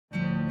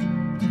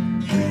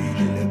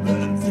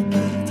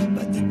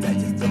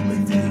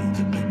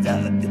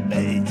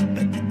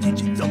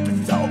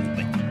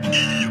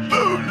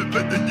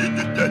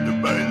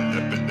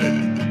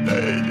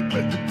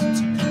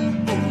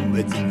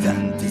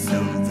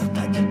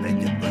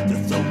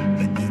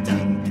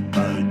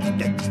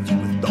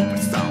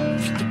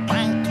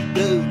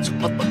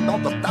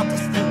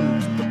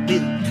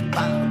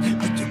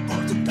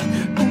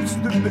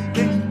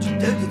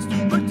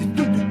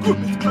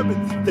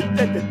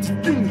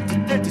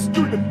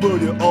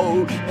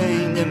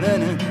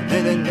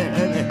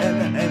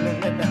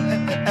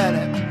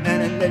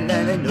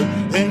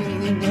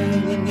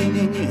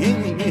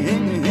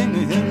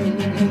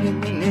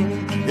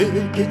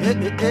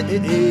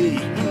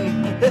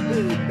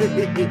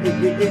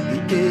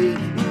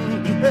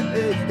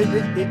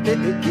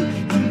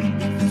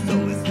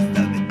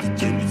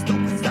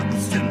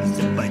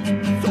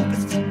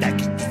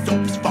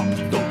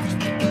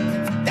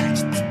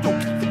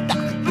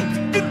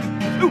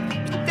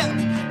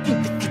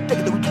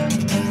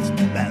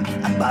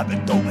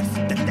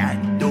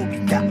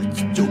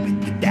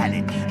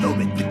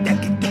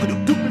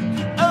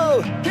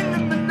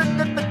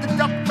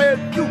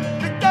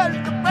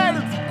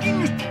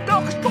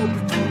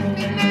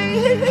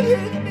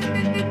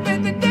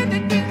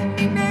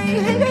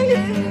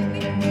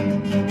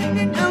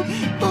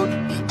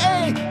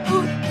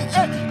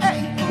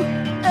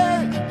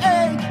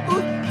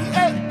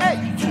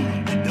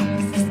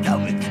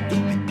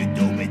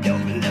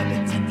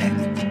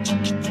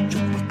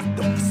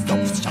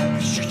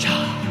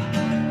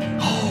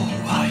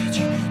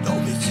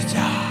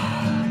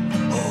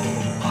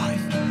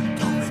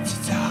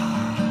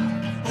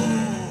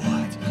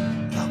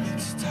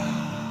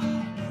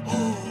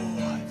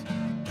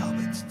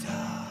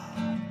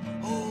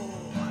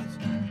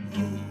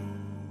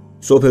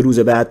صبح روز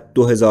بعد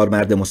 2000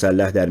 مرد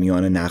مسلح در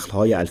میان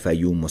نخل‌های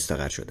الفیوم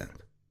مستقر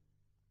شدند.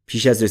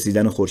 پیش از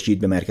رسیدن خورشید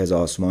به مرکز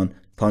آسمان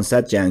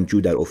 500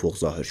 جنگجو در افق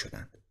ظاهر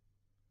شدند.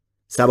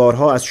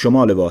 سوارها از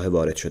شمال واحه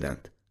وارد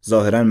شدند.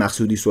 ظاهراً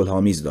مقصودی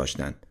صلح‌آمیز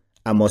داشتند،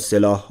 اما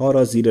سلاح‌ها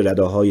را زیر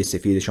رداهای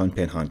سفیدشان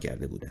پنهان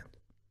کرده بودند.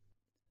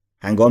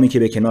 هنگامی که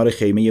به کنار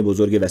خیمه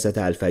بزرگ وسط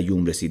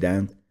الفیوم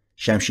رسیدند،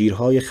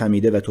 شمشیرهای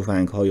خمیده و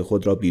تفنگ‌های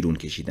خود را بیرون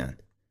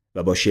کشیدند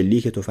و با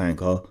شلیک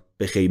تفنگ‌ها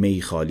به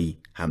خیمه‌ای خالی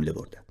حمله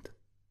بردند.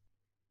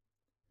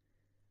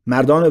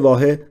 مردان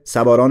واحه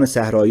سواران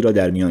صحرایی را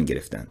در میان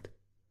گرفتند.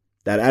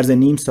 در عرض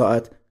نیم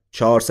ساعت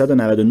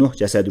 499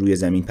 جسد روی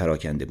زمین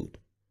پراکنده بود.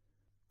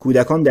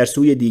 کودکان در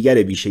سوی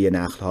دیگر بیشه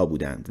نخل‌ها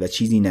بودند و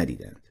چیزی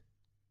ندیدند.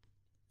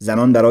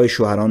 زنان برای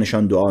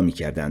شوهرانشان دعا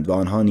می‌کردند و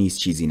آنها نیز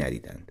چیزی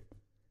ندیدند.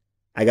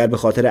 اگر به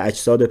خاطر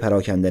اجساد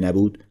پراکنده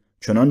نبود،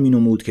 چنان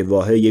می‌نمود که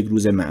واحه یک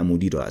روز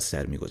معمولی را از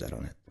سر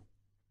می‌گذراند.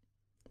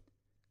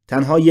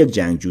 تنها یک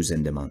جنگجو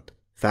زنده ماند،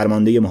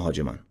 فرمانده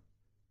مهاجمان.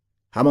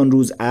 همان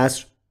روز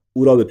عصر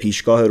او را به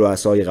پیشگاه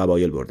رؤسای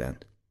قبایل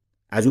بردند.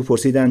 از او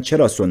پرسیدند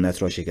چرا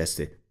سنت را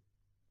شکسته.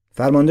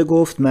 فرمانده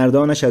گفت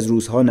مردانش از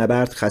روزها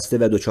نبرد خسته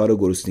و دچار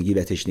گرسنگی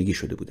و تشنگی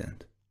شده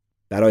بودند.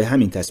 برای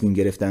همین تصمیم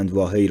گرفتند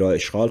واحه‌ای را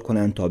اشغال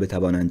کنند تا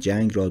بتوانند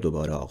جنگ را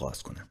دوباره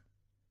آغاز کنند.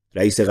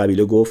 رئیس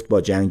قبیله گفت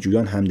با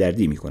جنگجویان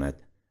همدردی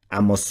می‌کند،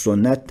 اما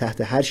سنت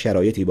تحت هر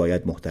شرایطی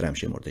باید محترم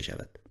شمرده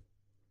شود.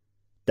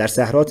 در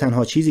صحرا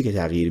تنها چیزی که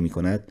تغییر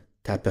می‌کند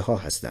تپه‌ها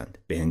هستند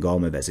به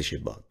هنگام وزش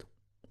باد.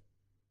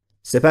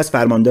 سپس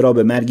فرمانده را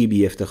به مرگی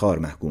بی افتخار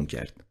محکوم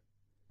کرد.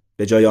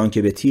 به جای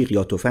آنکه به تیغ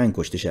یا تفنگ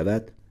کشته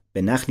شود،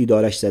 به نخلی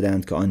دارش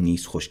زدند که آن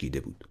نیز خشکیده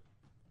بود.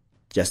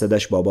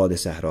 جسدش با باد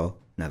صحرا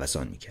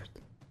نوسان می‌کرد.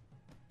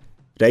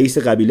 رئیس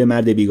قبیله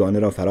مرد بیگانه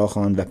را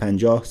فراخواند و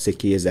 50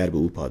 سکه زر به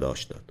او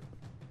پاداش داد.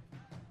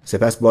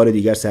 سپس بار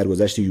دیگر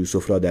سرگذشت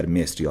یوسف را در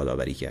مصر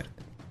یادآوری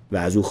کرد و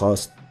از او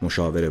خواست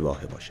مشاور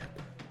واحه باشد.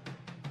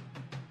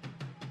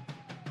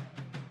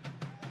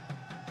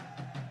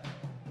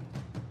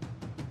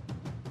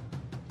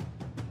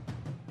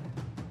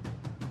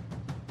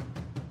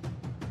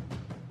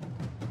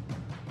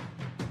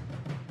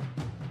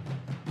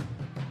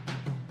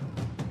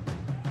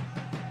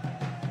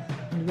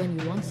 When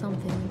you want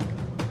something,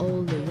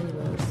 all the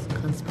universe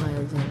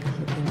conspires in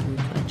helping you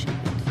to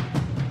achieve it.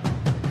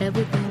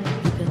 Everything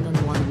depends on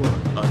one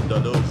word.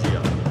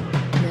 Andalusia.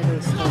 Never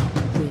stop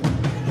dreaming.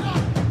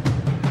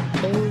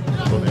 All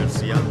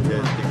Comerciante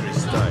de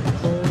cristal.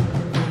 All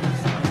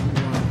things are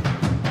one.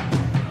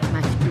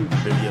 Maktub.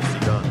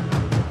 Felicidad.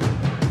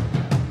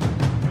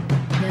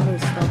 Never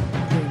stop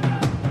dreaming.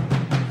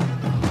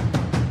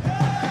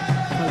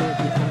 Follow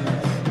the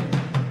honors.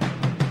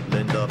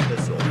 Linda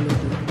Peso. Follow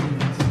the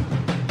honors.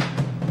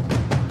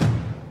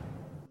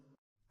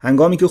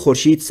 هنگامی که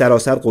خورشید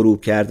سراسر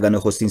غروب کرد و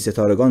نخستین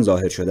ستارگان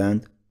ظاهر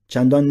شدند،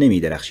 چندان نمی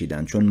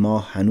درخشیدند چون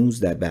ماه هنوز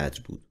در بدر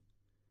بود.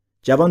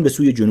 جوان به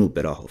سوی جنوب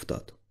به راه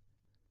افتاد.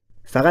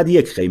 فقط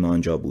یک خیمه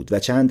آنجا بود و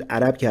چند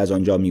عرب که از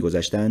آنجا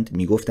می‌گذشتند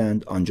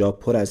می‌گفتند آنجا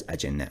پر از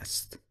اجنه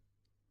است.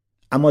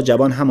 اما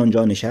جوان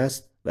همانجا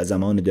نشست و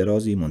زمان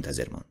درازی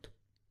منتظر ماند.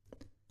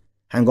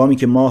 هنگامی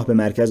که ماه به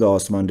مرکز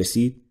آسمان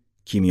رسید،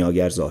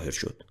 کیمیاگر ظاهر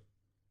شد.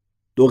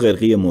 2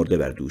 قرقی مرده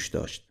بر دوش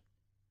داشت.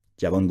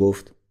 جوان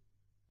گفت: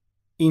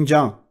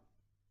 اینجا.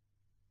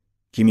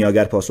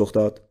 کیمیاگر پاسخ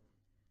داد: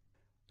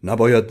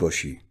 نباید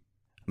باشی،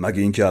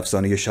 مگه اینکه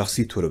افسانه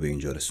شخصی تو رو به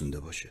اینجا رسونده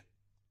باشه.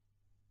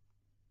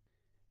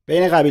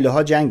 بین قبیله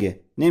ها جنگه،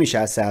 نمیشه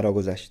از صحرا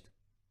گذشت.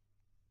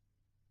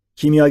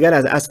 کیمیاگر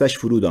از اسبش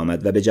فرود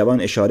آمد و به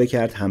جوان اشاره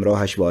کرد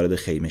همراهش وارد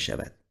خیمه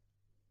شود.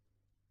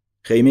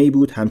 خیمه‌ای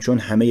بود همچون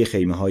همه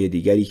خیمه‌های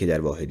دیگری که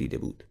در واحه دیده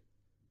بود،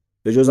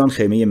 به جز آن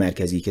خیمه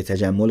مرکزی که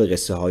تجمل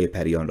قصه های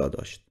پریان را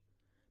داشت.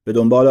 به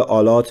دنبال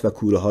آلات و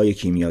کوره‌های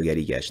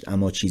کیمیاگری گشت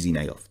اما چیزی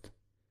نیافت.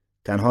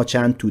 تنها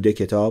چند توده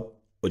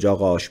کتاب،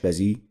 اجاق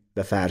آشپزی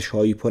و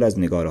فرش‌هایی پر از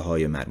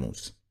نگاره‌های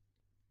مرموز.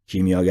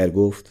 کیمیاگر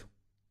گفت: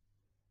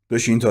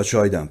 بشین تا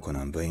چای دم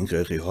کنم و این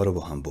قرقی‌ها رو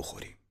با هم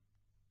بخوریم.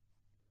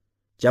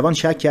 جوان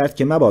شک کرد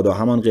که مبادا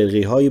همان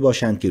قرقی‌هایی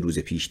باشند که روز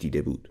پیش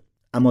دیده بود،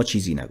 اما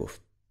چیزی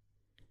نگفت.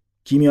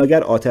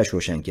 کیمیاگر آتش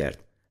روشن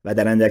کرد و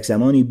در اندک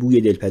زمانی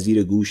بوی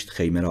دلپذیر گوشت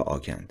خیمه را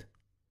آکند.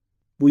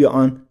 بوی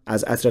آن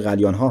از عطر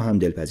قلیان‌ها هم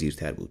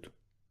دلپذیرتر بود.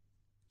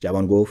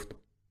 جوان گفت: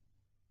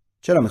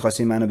 چرا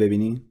می‌خواستین منو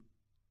ببینین؟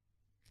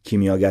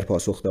 کیمیاگر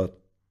پاسخ داد: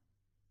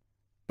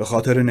 به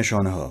خاطر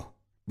نشانه‌ها.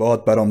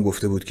 باد برام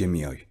گفته بود که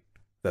میای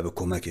و به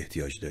کمک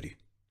احتیاج داری.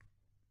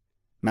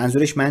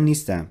 منظورش من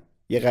نیستم.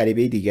 یه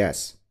غریبه دیگه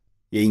است.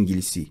 یه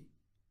انگلیسی.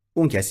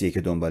 اون کسیه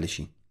که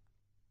دنبالشین.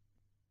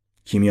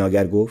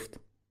 کیمیاگر گفت: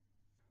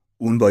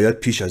 اون باید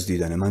پیش از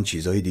دیدن من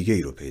چیزای دیگه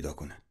ای رو پیدا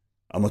کنه.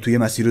 اما توی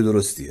مسیر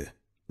درستیه.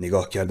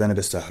 نگاه کردن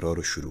به صحرا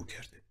رو شروع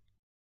کرده.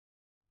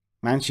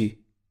 من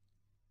چی؟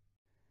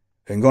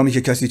 هنگامی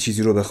که کسی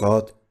چیزی رو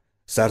بخواد،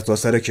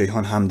 سرتاسر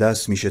کیهان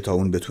همدست میشه تا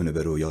اون بتونه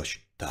به رویاش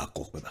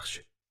تحقق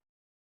ببخشه.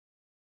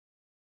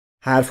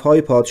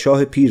 حرفهای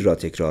پادشاه پیر را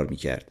تکرار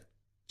می‌کرد.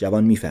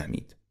 جوان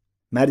می‌فهمید.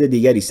 مرد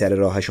دیگری سر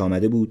راهش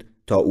آمده بود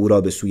تا او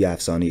را به سوی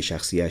افسانه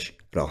شخصیش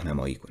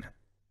راهنمایی کند.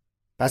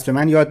 پس به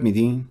من یاد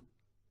میدین؟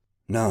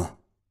 نه.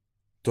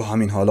 تو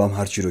همین حالام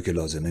هرچی رو که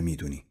لازمه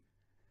میدونی.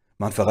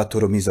 من فقط تو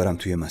رو میذارم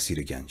توی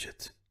مسیر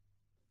گنجت.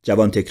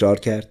 جوان تکرار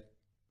کرد: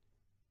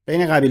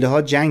 بین قبیله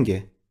ها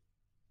جنگه.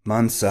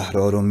 من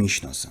صحرا رو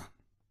میشناسم.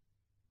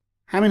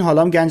 همین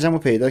حالام گنجم رو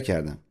پیدا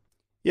کردم.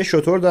 یه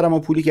شتر دارم و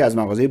پولی که از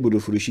مغازه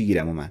بلور فروشی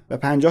گیرم اومد و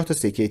 50 تا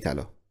سکه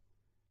طلا.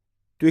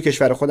 توی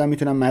کشور خودم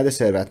میتونم مرد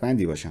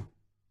ثروتمندی باشم.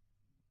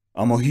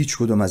 اما هیچ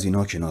کدوم از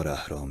اینا کنار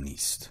اهرام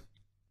نیست.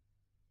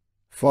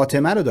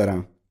 فاطمه رو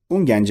دارم.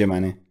 اون گنج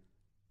منه.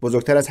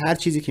 بزرگتر از هر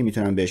چیزی که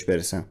میتونم بهش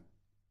برسم.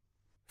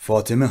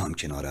 فاطمه هم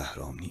کنار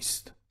اهرام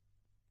نیست.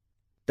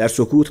 در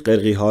سکوت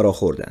قرقی‌ها را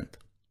خوردند.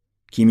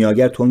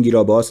 کیمیاگر تنگی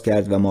را باز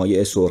کرد و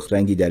مایع سرخ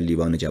رنگی در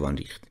لیوان جوان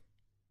ریخت.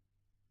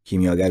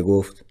 کیمیاگر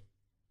گفت: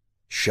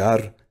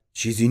 شر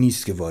چیزی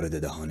نیست که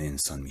وارد دهان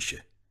انسان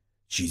میشه.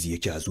 چیزیه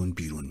که از اون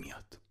بیرون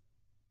میاد.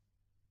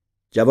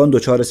 جوان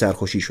دچار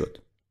سرخوشی شد،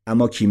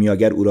 اما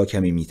کیمیاگر او را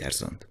کمی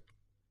میترساند.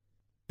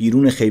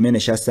 بیرون خیمه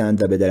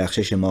نشستند و به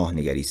درخشش ماه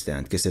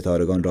نگریستند که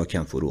ستارگان را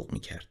کم فروغ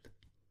میکرد.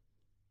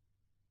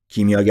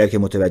 کیمیاگر که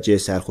متوجه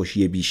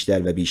سرخوشی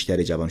بیشتر و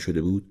بیشتر جوان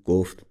شده بود،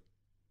 گفت: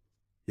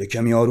 یک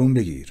کمی آروم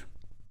بگیر.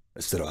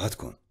 استراحت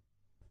کن.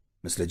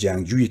 مثل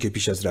جنگجویی که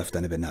پیش از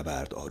رفتن به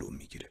نبرد آروم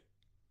میگیره.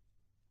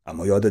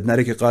 اما یادت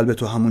نره که قلب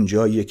تو همون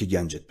جاییه که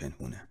گنجت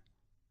پنهونه.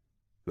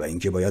 و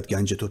اینکه باید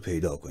گنج تو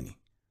پیدا کنی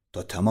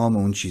تا تمام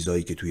اون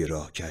چیزایی که توی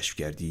راه کشف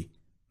کردی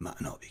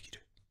معنا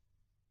بگیره.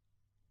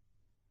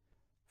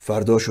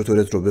 فردا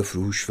شترت رو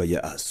بفروش و یه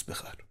اسب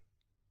بخر.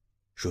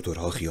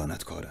 شترها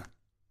خیانتکارن.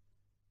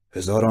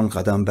 هزاران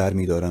قدم بر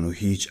می‌دارن و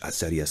هیچ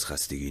اثری از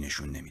خستگی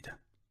نشون نمیدن.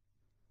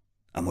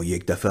 اما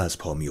یک دفعه از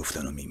پا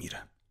میافتن و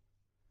میمیرن.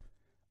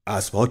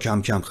 اسب‌ها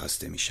کم کم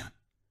خسته میشن.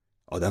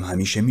 آدم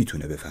همیشه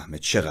میتونه بفهمه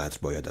چقدر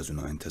باید از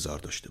اونها انتظار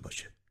داشته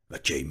باشه و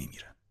کی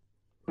میمیرن.